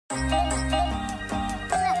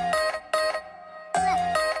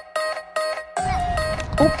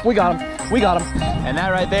Oh, we got him. We got him. And that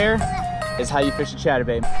right there is how you fish a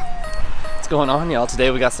chatterbait. What's going on, y'all?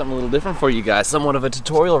 Today we got something a little different for you guys. Somewhat of a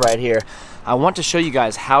tutorial right here. I want to show you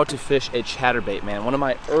guys how to fish a chatterbait, man. One of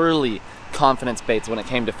my early confidence baits when it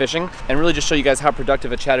came to fishing, and really just show you guys how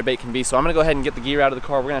productive a chatterbait can be. So I'm gonna go ahead and get the gear out of the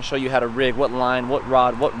car. We're gonna show you how to rig, what line, what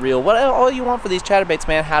rod, what reel, what all you want for these chatterbaits,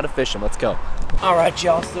 man, how to fish them. Let's go. All right,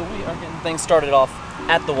 y'all, so we are getting things started off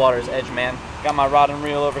at the water's edge, man. Got my rod and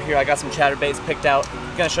reel over here. I got some chatterbaits picked out.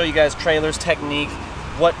 Gonna show you guys trailers, technique,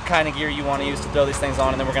 what kind of gear you want to use to throw these things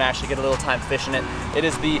on, and then we're gonna actually get a little time fishing it. It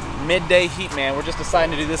is the midday heat, man. We're just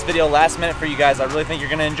deciding to do this video last minute for you guys. I really think you're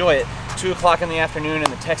gonna enjoy it. 2 o'clock in the afternoon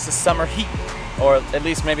in the Texas summer heat, or at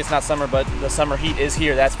least maybe it's not summer, but the summer heat is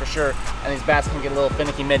here, that's for sure. And these bass can get a little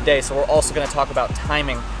finicky midday, so we're also gonna talk about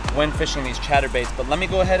timing when fishing these chatterbaits. But let me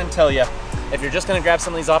go ahead and tell you, if you're just gonna grab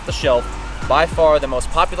some of these off the shelf, by far the most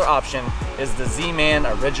popular option is the Z-Man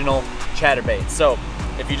Original Chatterbait. So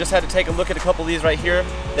if you just had to take a look at a couple of these right here,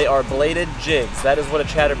 they are bladed jigs. That is what a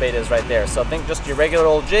chatterbait is right there. So think just your regular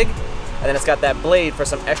old jig, and then it's got that blade for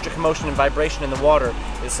some extra commotion and vibration in the water.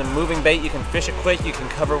 It's some moving bait, you can fish it quick, you can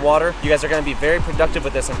cover water. You guys are gonna be very productive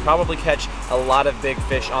with this and probably catch a lot of big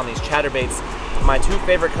fish on these chatterbaits. My 2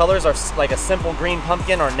 favorite colors are like a simple green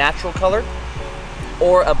pumpkin or natural color,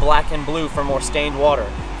 or a black and blue for more stained water.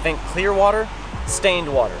 Think clear water,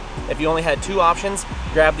 stained water. If you only had 2 options,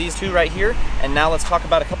 grab these 2 right here. And now let's talk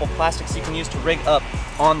about a couple plastics you can use to rig up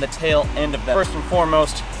on the tail end of them. First and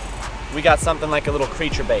foremost, we got something like a little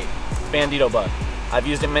creature bait, bandito bug. I've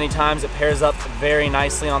used it many times. It pairs up very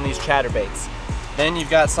nicely on these chatterbaits. Then you've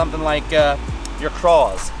got something like your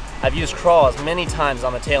craws. I've used craws many times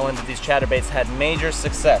on the tail end of these chatterbaits, had major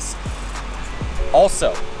success.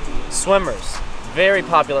 Also, swimmers, very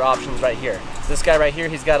popular options right here. This guy right here,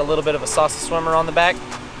 he's got a little bit of a saucy swimmer on the back,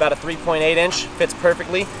 about a 3.8 inch, fits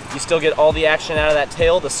perfectly. You still get all the action out of that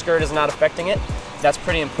tail. The skirt is not affecting it. That's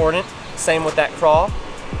pretty important. Same with that craw.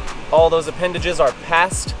 All those appendages are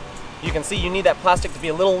passed. You can see you need that plastic to be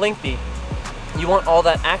a little lengthy. You want all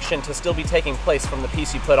that action to still be taking place from the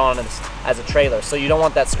piece you put on as a trailer. So you don't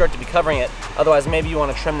want that skirt to be covering it. Otherwise, maybe you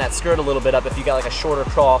want to trim that skirt a little bit up if you got like a shorter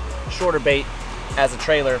craw, shorter bait as a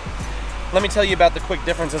trailer. Let me tell you about the quick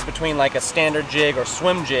differences between like a standard jig or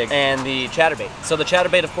swim jig and the chatterbait. So the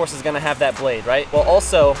chatterbait, of course, is gonna have that blade, right? Well,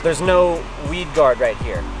 also, there's no weed guard right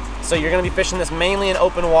here. So you're gonna be fishing this mainly in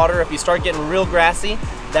open water. If you start getting real grassy,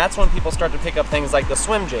 that's when people start to pick up things like the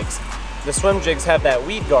swim jigs. The swim jigs have that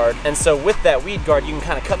weed guard, and so with that weed guard, you can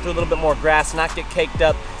kind of cut through a little bit more grass, not get caked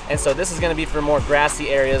up, and so this is gonna be for more grassy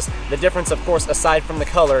areas. The difference, of course, aside from the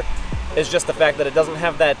color, is just the fact that it doesn't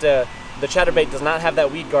have that, the chatterbait does not have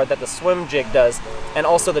that weed guard that the swim jig does, and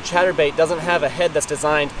also the chatterbait doesn't have a head that's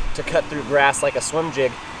designed to cut through grass like a swim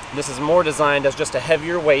jig. This is more designed as just a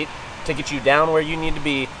heavier weight to get you down where you need to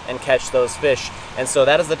be and catch those fish. And so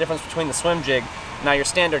that is the difference between the swim jig. Now your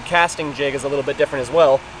standard casting jig is a little bit different as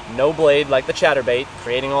well. No blade like the chatterbait,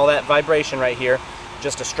 creating all that vibration right here.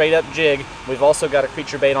 Just a straight up jig. We've also got a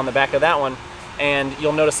creature bait on the back of that one. And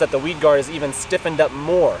you'll notice that the weed guard is even stiffened up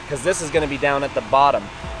more because this is going to be down at the bottom.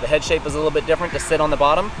 The head shape is a little bit different to sit on the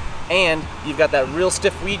bottom, and you've got that real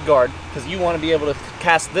stiff weed guard because you want to be able to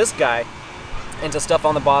cast this guy into stuff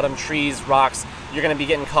on the bottom, trees, rocks. You're going to be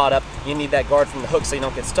getting caught up. You need that guard from the hook so you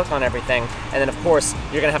don't get stuck on everything. And then, of course,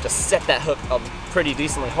 you're going to have to set that hook up pretty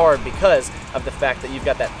decently hard because of the fact that you've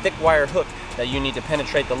got that thick wire hook that you need to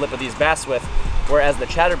penetrate the lip of these bass with. Whereas the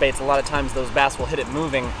chatterbaits, a lot of times those bass will hit it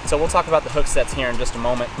moving. So we'll talk about the hook sets here in just a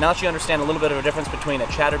moment. Now that you understand a little bit of a difference between a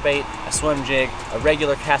chatterbait, a swim jig, a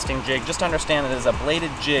regular casting jig, just understand that it is a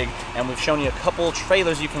bladed jig, and we've shown you a couple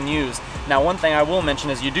trailers you can use. Now, one thing I will mention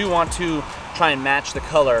is you do want to try and match the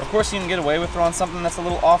color. Of course, you can get away with throwing something that's a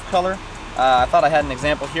little off color. I thought I had an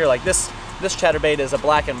example here, like this chatterbait is a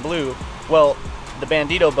black and blue. Well, the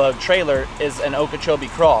bandito bug trailer is an Okeechobee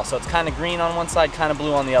craw, so it's kind of green on one side, kind of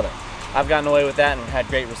blue on the other. I've gotten away with that and had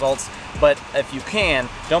great results, but if you can,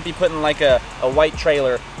 don't be putting like a white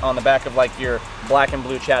trailer on the back of like your black and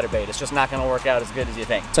blue chatterbait. It's just not going to work out as good as you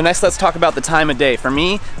think. So next, let's talk about the time of day. For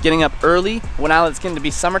me, getting up early when it's going to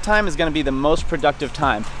be summertime is going to be the most productive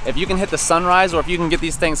time. If you can hit the sunrise, or if you can get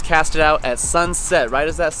these things casted out at sunset, right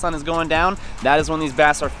as that sun is going down, that is when these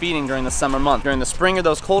bass are feeding during the summer month. During the spring or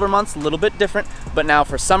those colder months, a little bit different, but now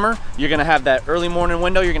for summer, you're going to have that early morning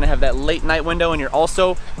window, you're going to have that late night window, and you're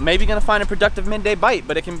also maybe going to find a productive midday bite,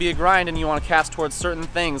 but it can be a grind and you want to cast towards certain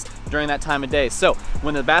things during that time of day. So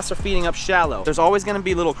when the bass are feeding up shallow, there's always going to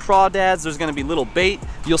be little crawdads, there's going to be little bait.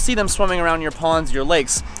 You'll see them swimming around your ponds, your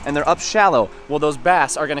lakes, and they're up shallow. Well, those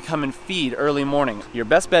bass are going to come and feed early morning. Your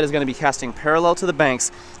best bet is going to be casting parallel to the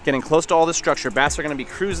banks, getting close to all the structure. Bass are going to be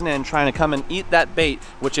cruising in, trying to come and eat that bait,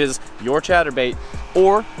 which is your chatterbait,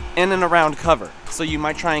 or in and around cover. So you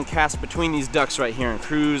might try and cast between these ducks right here and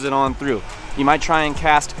cruise it on through. You might try and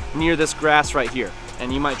cast near this grass right here,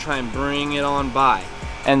 and you might try and bring it on by.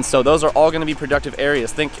 And so those are all going to be productive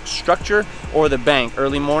areas. Think structure or the bank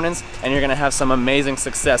early mornings, and you're going to have some amazing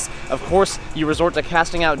success. Of course, you resort to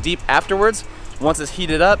casting out deep afterwards. Once it's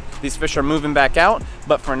heated up, these fish are moving back out,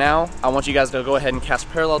 but for now, I want you guys to go ahead and cast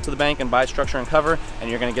parallel to the bank and by structure and cover, and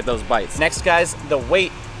you're gonna get those bites. Next, guys, the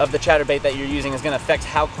weight of the chatterbait that you're using is gonna affect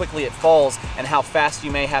how quickly it falls and how fast you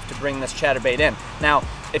may have to bring this chatterbait in. Now,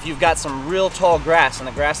 if you've got some real tall grass and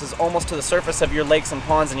the grass is almost to the surface of your lakes and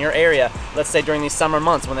ponds in your area, let's say during these summer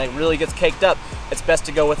months when it really gets caked up, it's best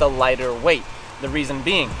to go with a lighter weight. The reason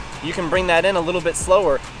being, you can bring that in a little bit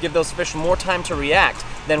slower, give those fish more time to react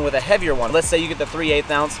than with a heavier one. Let's say you get the 3/8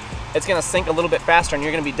 ounce, it's gonna sink a little bit faster and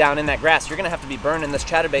you're gonna be down in that grass. You're gonna have to be burning this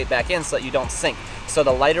chatterbait back in so that you don't sink. So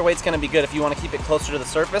the lighter weight's gonna be good if you wanna keep it closer to the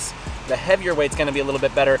surface. The heavier weight's gonna be a little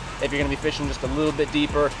bit better if you're gonna be fishing just a little bit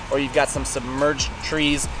deeper, or you've got some submerged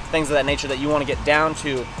trees, things of that nature that you wanna get down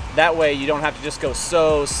to. That way you don't have to just go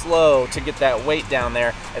so slow to get that weight down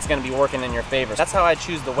there. It's gonna be working in your favor. That's how I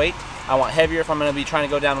choose the weight. I want heavier if I'm going to be trying to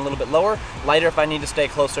go down a little bit lower, lighter if I need to stay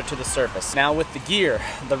closer to the surface. Now with the gear,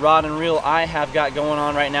 the rod and reel I have got going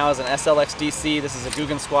on right now is an SLX DC. This is a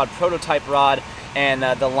Guggen Squad prototype rod, and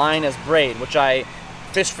the line is braid, which I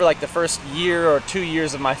fished for like the first year or 2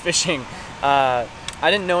 years of my fishing. I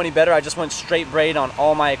didn't know any better. I just went straight braid on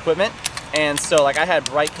all my equipment. And so like I had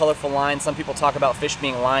bright colorful lines. Some people talk about fish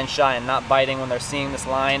being line shy and not biting when they're seeing this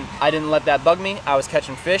line. I didn't let that bug me. I was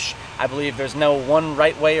catching fish. I believe there's no one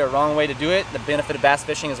right way or wrong way to do it. The benefit of bass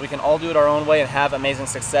fishing is we can all do it our own way and have amazing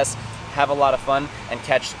success, have a lot of fun, and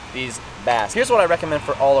catch these bass. Here's what I recommend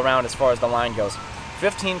for all around as far as the line goes.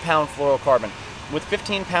 15-pound fluorocarbon. With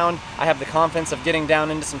 15-pound, I have the confidence of getting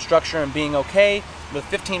down into some structure and being okay. With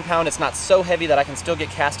 15-pound, it's not so heavy that I can still get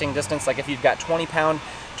casting distance. Like if you've got 20-pound,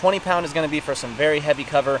 20-pound is going to be for some very heavy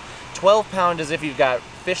cover. 12-pound is if you've got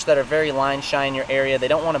fish that are very line shy in your area. They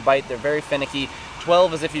don't want to bite. They're very finicky.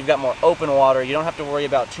 12 is if you've got more open water. You don't have to worry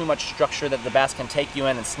about too much structure that the bass can take you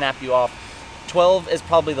in and snap you off. 12 is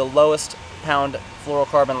probably the lowest pound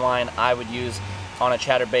fluorocarbon line I would use on a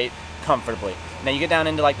chatterbait comfortably. Now you get down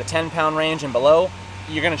into like the 10-pound range and below,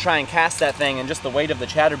 you're going to try and cast that thing, and just the weight of the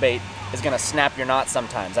chatterbait is going to snap your knot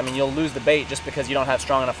sometimes. I mean, you'll lose the bait just because you don't have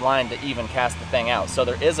strong enough line to even cast the thing out. So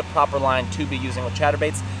there is a proper line to be using with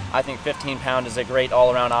chatterbaits. I think 15-pound is a great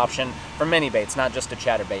all-around option for many baits, not just a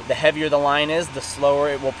chatterbait. The heavier the line is, the slower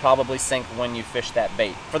it will probably sink when you fish that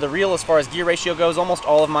bait. For the reel, as far as gear ratio goes, almost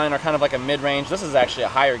all of mine are kind of like a mid-range. This is actually a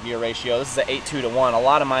higher gear ratio. This is an 8:2 to 1. A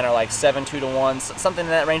lot of mine are like 7:2 to 1, something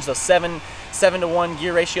in that range. Those 7 to 1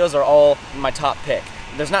 gear ratios are all my top pick.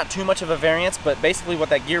 There's not too much of a variance, but basically what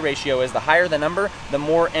that gear ratio is, the higher the number, the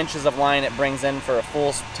more inches of line it brings in for a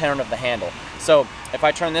full turn of the handle. So if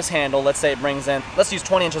I turn this handle, let's say it brings in, let's use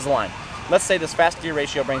 20 inches of line. Let's say this fast gear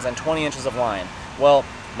ratio brings in 20 inches of line. Well,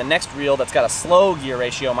 the next reel that's got a slow gear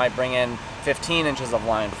ratio might bring in 15 inches of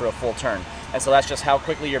line for a full turn. And so that's just how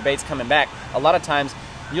quickly your bait's coming back. A lot of times,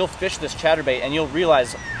 you'll fish this chatterbait and you'll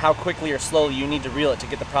realize how quickly or slowly you need to reel it to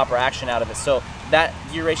get the proper action out of it. So that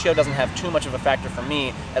gear ratio doesn't have too much of a factor for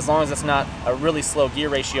me, as long as it's not a really slow gear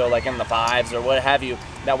ratio like in the 5s or what have you.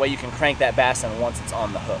 That way you can crank that bass in once it's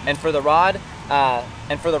on the hook. And for the rod,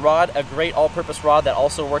 a great all-purpose rod that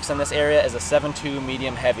also works in this area is a 7.2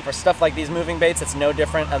 medium heavy. For stuff like these moving baits, it's no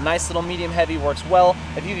different. A nice little medium heavy works well.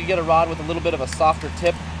 If you could get a rod with a little bit of a softer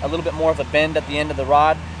tip, a little bit more of a bend at the end of the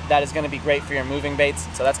rod, that is going to be great for your moving baits.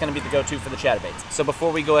 So that's going to be the go-to for the chatterbaits. So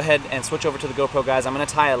before we go ahead and switch over to the GoPro, guys, I'm going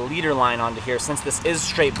to tie a leader line onto here. Since this is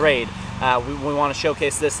straight braid, we want to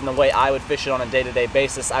showcase this in the way I would fish it on a day-to-day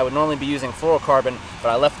basis. I would normally be using fluorocarbon, but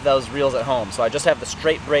I left those reels at home. So I just have the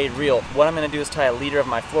straight braid reel. What I'm going to do is tie a leader of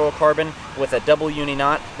my fluorocarbon with a double uni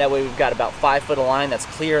knot. That way we've got about 5 foot of line that's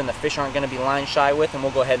clear and the fish aren't going to be line shy with, and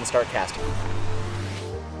we'll go ahead and start casting.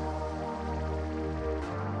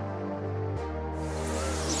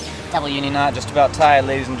 Double uni knot just about tied,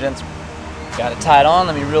 ladies and gents. Got it tied on.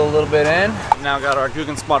 Let me reel a little bit in. Now got our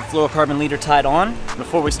Guggen Squad fluorocarbon leader tied on.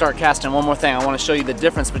 Before we start casting, one more thing. I want to show you the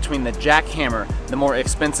difference between the jackhammer, the more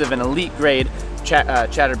expensive and elite grade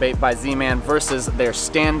chatterbait by Z-Man, versus their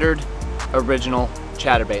standard original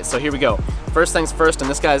chatterbait. So here we go. First things first, and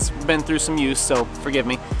this guy's been through some use, so forgive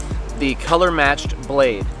me. The color matched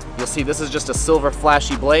blade. you'll see this is just a silver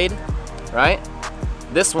flashy blade, right?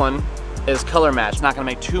 This one is color matched, not gonna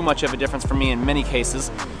make too much of a difference for me in many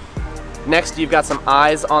cases. Next, you've got some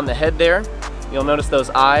eyes on the head there. You'll notice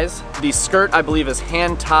those eyes. The skirt, I believe, is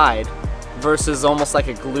hand tied versus almost like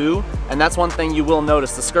a glue, and that's one thing you will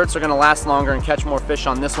notice. The skirts are gonna last longer and catch more fish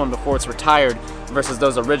on this one before it's retired versus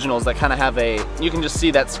those originals that kind of have a, you can just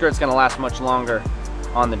see that skirt's gonna last much longer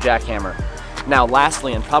on the jackhammer. Now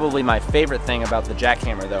lastly, and probably my favorite thing about the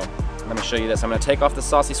jackhammer though, let me show you this. I'm gonna take off the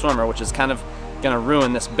saucy swimmer, which is kind of gonna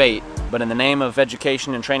ruin this bait, but in the name of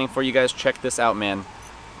education and training for you guys, check this out, man.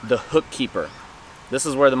 The hook keeper. This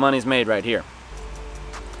is where the money's made right here.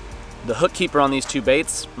 The hook keeper on these two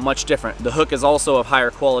baits, much different. The hook is also of higher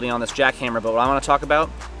quality on this jackhammer, but what I want to talk about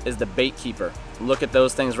is the bait keeper. Look at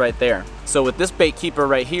those things right there. So with this bait keeper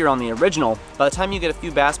right here on the original, by the time you get a few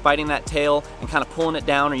bass biting that tail and kind of pulling it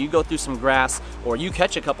down, or you go through some grass, or you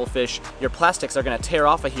catch a couple fish, your plastics are going to tear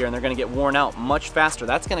off of here and they're going to get worn out much faster.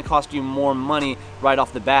 That's going to cost you more money right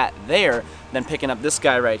off the bat there than picking up this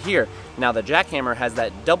guy right here. Now the jackhammer has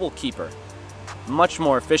that double keeper. Much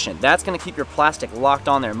more efficient. That's going to keep your plastic locked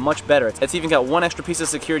on there much better. It's even got one extra piece of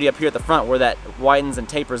security up here at the front where that widens and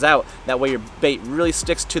tapers out. That way your bait really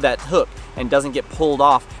sticks to that hook and doesn't get pulled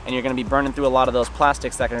off, and you're going to be burning through a lot of those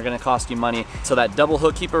plastics that are going to cost you money. So that double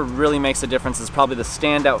hook keeper really makes a difference. It's probably the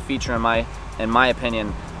standout feature in my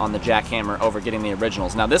opinion on the jackhammer over getting the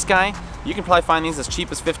originals. Now this guy, you can probably find these as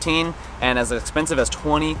cheap as 15 and as expensive as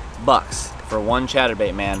 20 bucks for one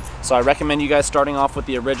chatterbait, man. So I recommend you guys starting off with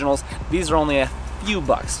the originals. These are only a few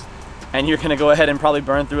bucks, and you're gonna go ahead and probably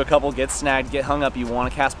burn through a couple, get snagged, get hung up. You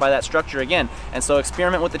wanna cast by that structure again. And so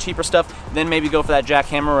experiment with the cheaper stuff, then maybe go for that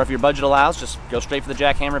jackhammer, or if your budget allows, just go straight for the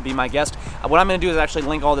jackhammer, be my guest. What I'm gonna do is actually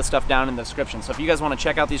link all this stuff down in the description. So if you guys wanna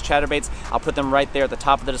check out these chatterbaits, I'll put them right there at the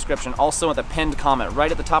top of the description. Also at the pinned comment,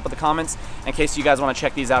 right at the top of the comments, in case you guys wanna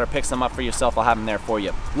check these out or pick some up for yourself, I'll have them there for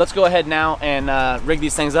you. Let's go ahead now and rig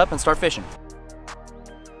these things up and start fishing.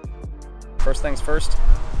 First things first,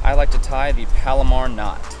 I like to tie the Palomar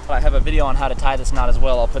knot. I have a video on how to tie this knot as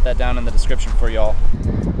well. I'll put that down in the description for y'all.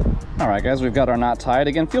 All right, guys, we've got our knot tied.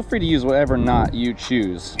 Again, feel free to use whatever knot you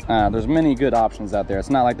choose. There's many good options out there. It's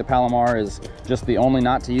not like the Palomar is just the only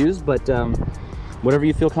knot to use, but whatever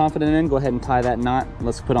you feel confident in, go ahead and tie that knot.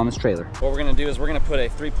 Let's put on this trailer. What we're gonna do is we're gonna put a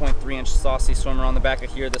 3.3-inch saucy swimmer on the back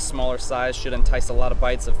of here. This smaller size should entice a lot of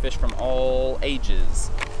bites of fish from all ages.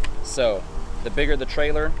 So the bigger the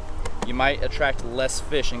trailer, you might attract less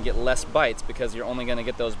fish and get less bites because you're only going to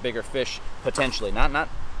get those bigger fish potentially, not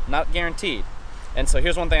guaranteed. And so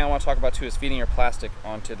here's one thing I want to talk about too, is feeding your plastic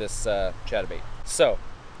onto this chatterbait. So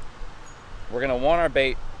we're going to want our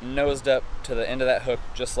bait nosed up to the end of that hook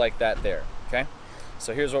just like that there, okay?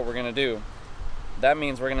 So here's what we're going to do. That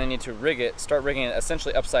means we're going to need to rig it, start rigging it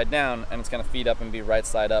essentially upside down, and it's going to feed up and be right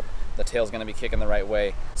side up. The tail's going to be kicking the right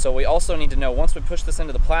way. So we also need to know, once we push this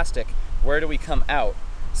into the plastic, where do we come out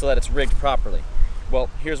so that it's rigged properly? Well,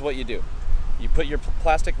 here's what you do. You put your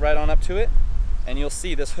plastic right on up to it, and you'll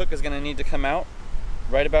see this hook is going to need to come out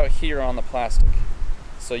right about here on the plastic.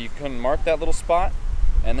 So you can mark that little spot,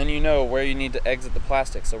 and then you know where you need to exit the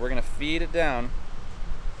plastic. So we're going to feed it down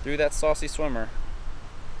through that saucy swimmer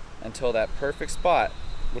until that perfect spot,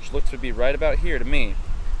 which looks to be right about here to me.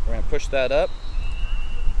 We're going to push that up,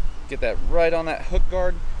 get that right on that hook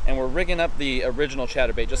guard, and we're rigging up the original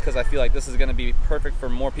chatterbait just because I feel like this is going to be perfect for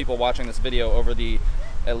more people watching this video over the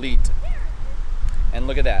Elite. And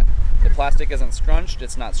look at that. The plastic isn't scrunched,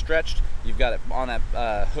 it's not stretched. You've got it on that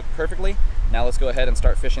hook perfectly. Now let's go ahead and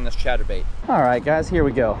start fishing this chatterbait. All right, guys, here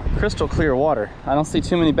we go. Crystal clear water. I don't see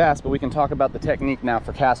too many bass, but we can talk about the technique now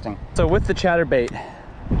for casting. So with the chatterbait,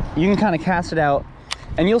 you can kind of cast it out,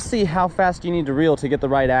 and you'll see how fast you need to reel to get the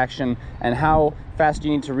right action, and how fast you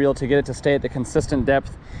need to reel to get it to stay at the consistent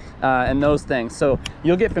depth, and those things. So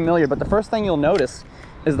you'll get familiar, but the first thing you'll notice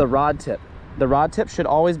is the rod tip. The rod tip should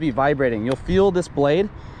always be vibrating. You'll feel this blade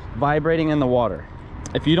vibrating in the water.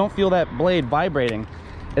 If you don't feel that blade vibrating,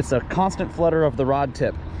 it's a constant flutter of the rod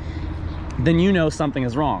tip, then you know something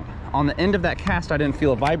is wrong. On the end of that cast, I didn't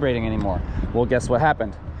feel it vibrating anymore. Well, guess what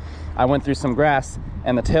happened? I went through some grass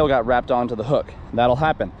and the tail got wrapped onto the hook. That'll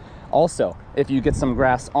happen. Also, if you get some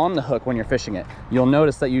grass on the hook when you're fishing it, you'll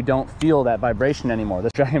notice that you don't feel that vibration anymore.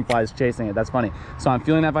 This dragonfly is chasing it. That's funny. So I'm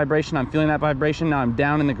feeling that vibration. I'm feeling that vibration. Now I'm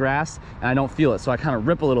down in the grass and I don't feel it. So I kind of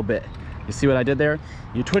rip a little bit. You see what I did there?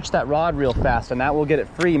 You twitch that rod real fast and that will get it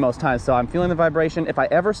free most times. So I'm feeling the vibration. If I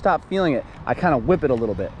ever stop feeling it, I kind of whip it a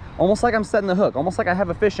little bit. Almost like I'm setting the hook, almost like I have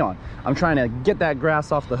a fish on. I'm trying to get that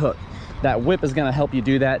grass off the hook. That whip is gonna help you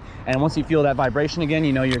do that. And once you feel that vibration again,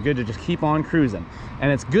 you know you're good to just keep on cruising.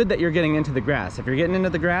 And it's good that you're getting into the grass. If you're getting into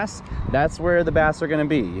the grass, that's where the bass are gonna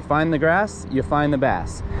be. You find the grass, you find the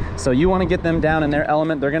bass. So you wanna get them down in their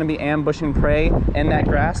element. They're gonna be ambushing prey in that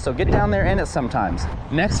grass, so get down there in it sometimes.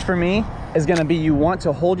 Next for me is gonna be, you want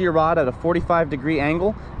to hold your rod at a 45-degree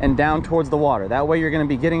angle and down towards the water. That way you're gonna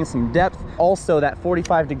be getting some depth. Also, that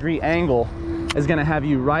 45-degree angle is gonna have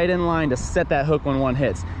you right in line to set that hook when one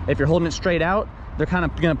hits. If you're holding it straight out, they're kind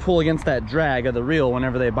of gonna pull against that drag of the reel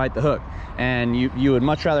whenever they bite the hook. And you would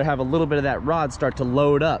much rather have a little bit of that rod start to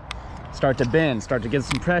load up, start to bend, start to get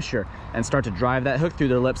some pressure, and start to drive that hook through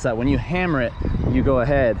their lips, so that when you hammer it, you go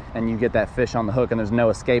ahead and you get that fish on the hook and there's no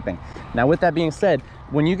escaping. Now with that being said,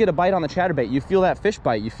 when you get a bite on the chatterbait, you feel that fish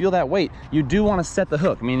bite, you feel that weight, you do want to set the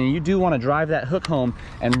hook, meaning you do want to drive that hook home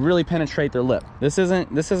and really penetrate their lip. This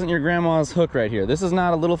isn't your grandma's hook right here. This is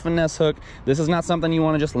not a little finesse hook. This is not something you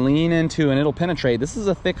want to just lean into and it'll penetrate. This is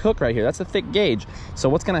a thick hook right here. That's a thick gauge. So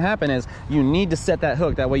what's going to happen is you need to set that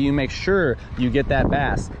hook. That way you make sure you get that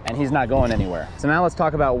bass and he's not going anywhere. So now let's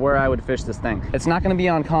talk about where I would fish this thing. It's not going to be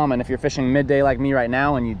uncommon if you're fishing midday like me right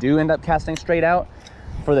now and you do end up casting straight out,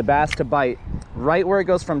 for the bass to bite right where it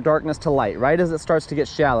goes from darkness to light, right as it starts to get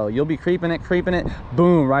shallow. You'll be creeping it,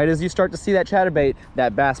 boom, right as you start to see that chatterbait,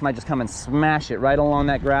 that bass might just come and smash it right along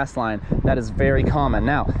that grass line. That is very common.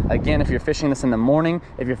 Now, again, if you're fishing this in the morning,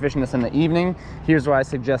 if you're fishing this in the evening, here's where I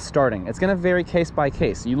suggest starting. It's gonna vary case by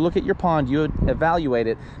case. You look at your pond, you evaluate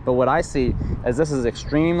it, but what I see is this is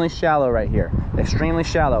extremely shallow right here, extremely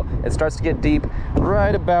shallow. It starts to get deep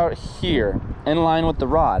right about here, in line with the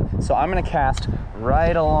rod. So I'm gonna cast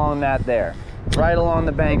right along that there, right along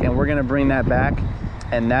the bank, and we're gonna bring that back.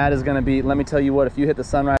 And that is gonna be, let me tell you what, if you hit the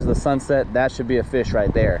sunrise or the sunset, that should be a fish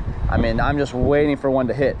right there. I mean, I'm just waiting for one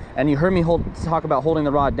to hit. And you heard me talk about holding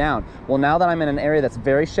the rod down. Well, now that I'm in an area that's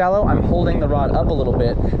very shallow, I'm holding the rod up a little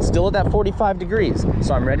bit, still at that 45 degrees.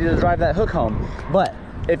 So I'm ready to drive that hook home. But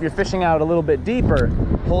if you're fishing out a little bit deeper,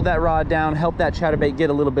 hold that rod down, help that chatterbait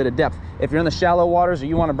get a little bit of depth. If you're in the shallow waters or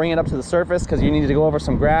you want to bring it up to the surface because you need to go over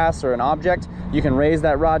some grass or an object, you can raise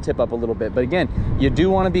that rod tip up a little bit. But again, you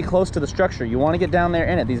do want to be close to the structure. You want to get down there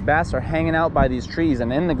in it. These bass are hanging out by these trees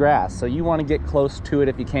and in the grass, so you want to get close to it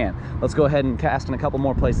if you can. Let's go ahead and cast in a couple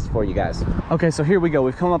more places for you guys. Okay, so here we go.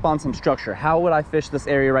 We've come up on some structure. How would I fish this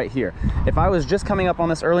area right here? If I was just coming up on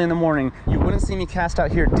this early in the morning, you wouldn't see me cast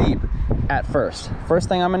out here deep at first. First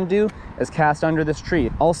thing I'm going to do is cast under this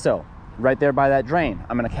tree. Also, right there by that drain,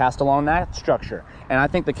 I'm going to cast along that structure. And I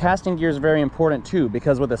think the casting gear is very important too,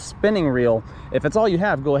 because with a spinning reel, if it's all you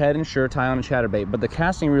have, go ahead and sure tie on a chatterbait. But the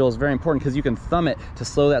casting reel is very important because you can thumb it to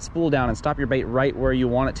slow that spool down and stop your bait right where you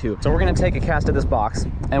want it to. So we're going to take a cast of this box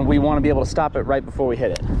and we want to be able to stop it right before we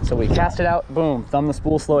hit it. So we cast it out, boom, thumb the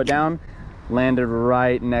spool, slow it down, landed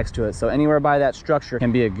right next to it. So anywhere by that structure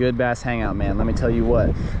can be a good bass hangout, man. Let me tell you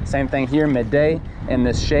what. Same thing here, midday in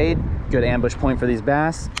this shade, good ambush point for these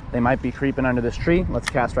bass. They might be creeping under this tree. Let's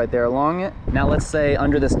cast right there along it. Now let's say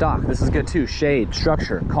under this dock. This is good too. Shade,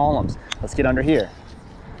 structure, columns. Let's get under here.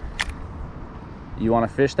 You want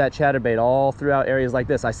to fish that chatterbait all throughout areas like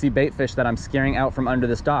this. I see bait fish that I'm scaring out from under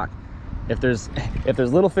this dock. If there's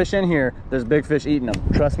little fish in here, there's big fish eating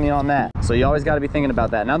them. Trust me on that. So you always got to be thinking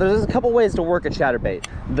about that. Now there's a couple ways to work a chatterbait.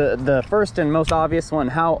 The first and most obvious one,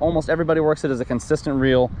 how almost everybody works it, is a consistent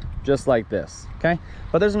reel, just like this, okay?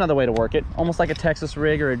 But there's another way to work it, almost like a Texas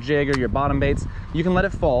rig or a jig or your bottom baits. You can let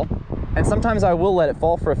it fall, and sometimes I will let it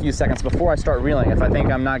fall for a few seconds before I start reeling if I think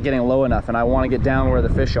I'm not getting low enough and I want to get down where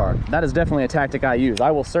the fish are. That is definitely a tactic I use.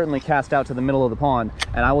 I will certainly cast out to the middle of the pond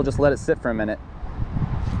and I will just let it sit for a minute.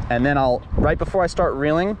 And then right before I start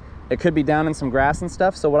reeling, it could be down in some grass and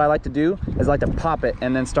stuff. So what I like to do is I like to pop it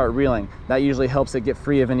and then start reeling. That usually helps it get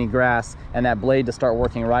free of any grass and that blade to start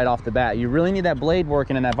working right off the bat. You really need that blade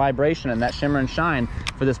working and that vibration and that shimmer and shine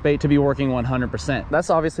for this bait to be working 100%. That's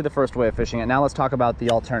obviously the first way of fishing it. Now let's talk about the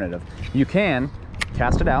alternative. You can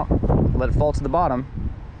cast it out, let it fall to the bottom,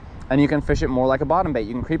 and you can fish it more like a bottom bait.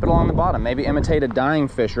 You can creep it along the bottom, maybe imitate a dying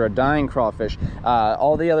fish or a dying crawfish.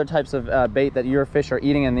 All the other types of bait that your fish are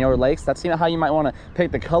eating in your lakes, that's how you might want to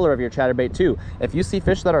pick the color of your chatterbait too. If you see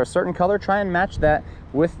fish that are a certain color, try and match that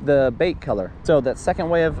with the bait color. So that second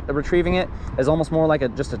way of retrieving it is almost more like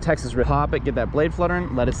just a Texas rip. Pop it, get that blade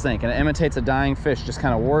fluttering, let it sink, and it imitates a dying fish, just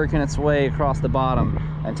kind of working its way across the bottom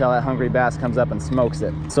until that hungry bass comes up and smokes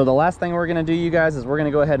it. So the last thing we're gonna do, you guys, is we're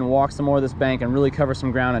gonna go ahead and walk some more of this bank and really cover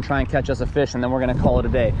some ground and try and catch us a fish, and then we're gonna call it a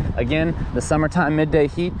day. Again, the summertime midday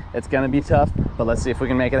heat, it's gonna be tough, but let's see if we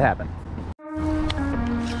can make it happen.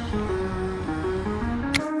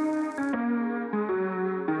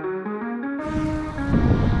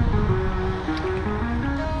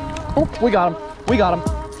 Oh, we got him. We got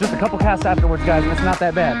him. Just a couple casts afterwards, guys, and it's not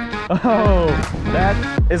that bad. Oh,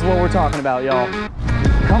 that is what we're talking about, y'all.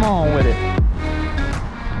 Come on with it.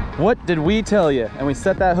 What did we tell you? And we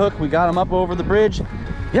set that hook, we got him up over the bridge.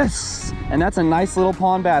 Yes! And that's a nice little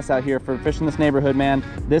pond bass out here for fishing this neighborhood, man.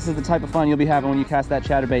 This is the type of fun you'll be having when you cast that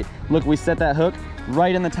chatterbait. Look, we set that hook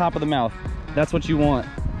right in the top of the mouth. That's what you want.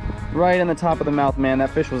 Right in the top of the mouth, man. That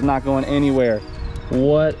fish was not going anywhere.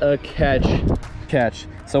 What a catch.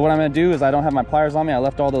 So what I'm gonna do is, I don't have my pliers on me. I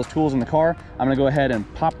left all those tools in the car. I'm gonna go ahead and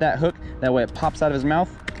pop that hook. That way it pops out of his mouth.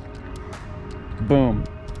 Boom.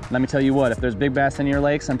 Let me tell you what, if there's big bass in your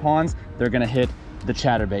lakes and ponds, they're gonna hit the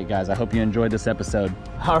chatterbait, guys. I hope you enjoyed this episode.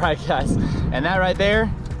 All right, guys. And that right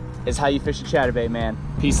there is how you fish a chatterbait, man.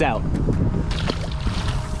 Peace out.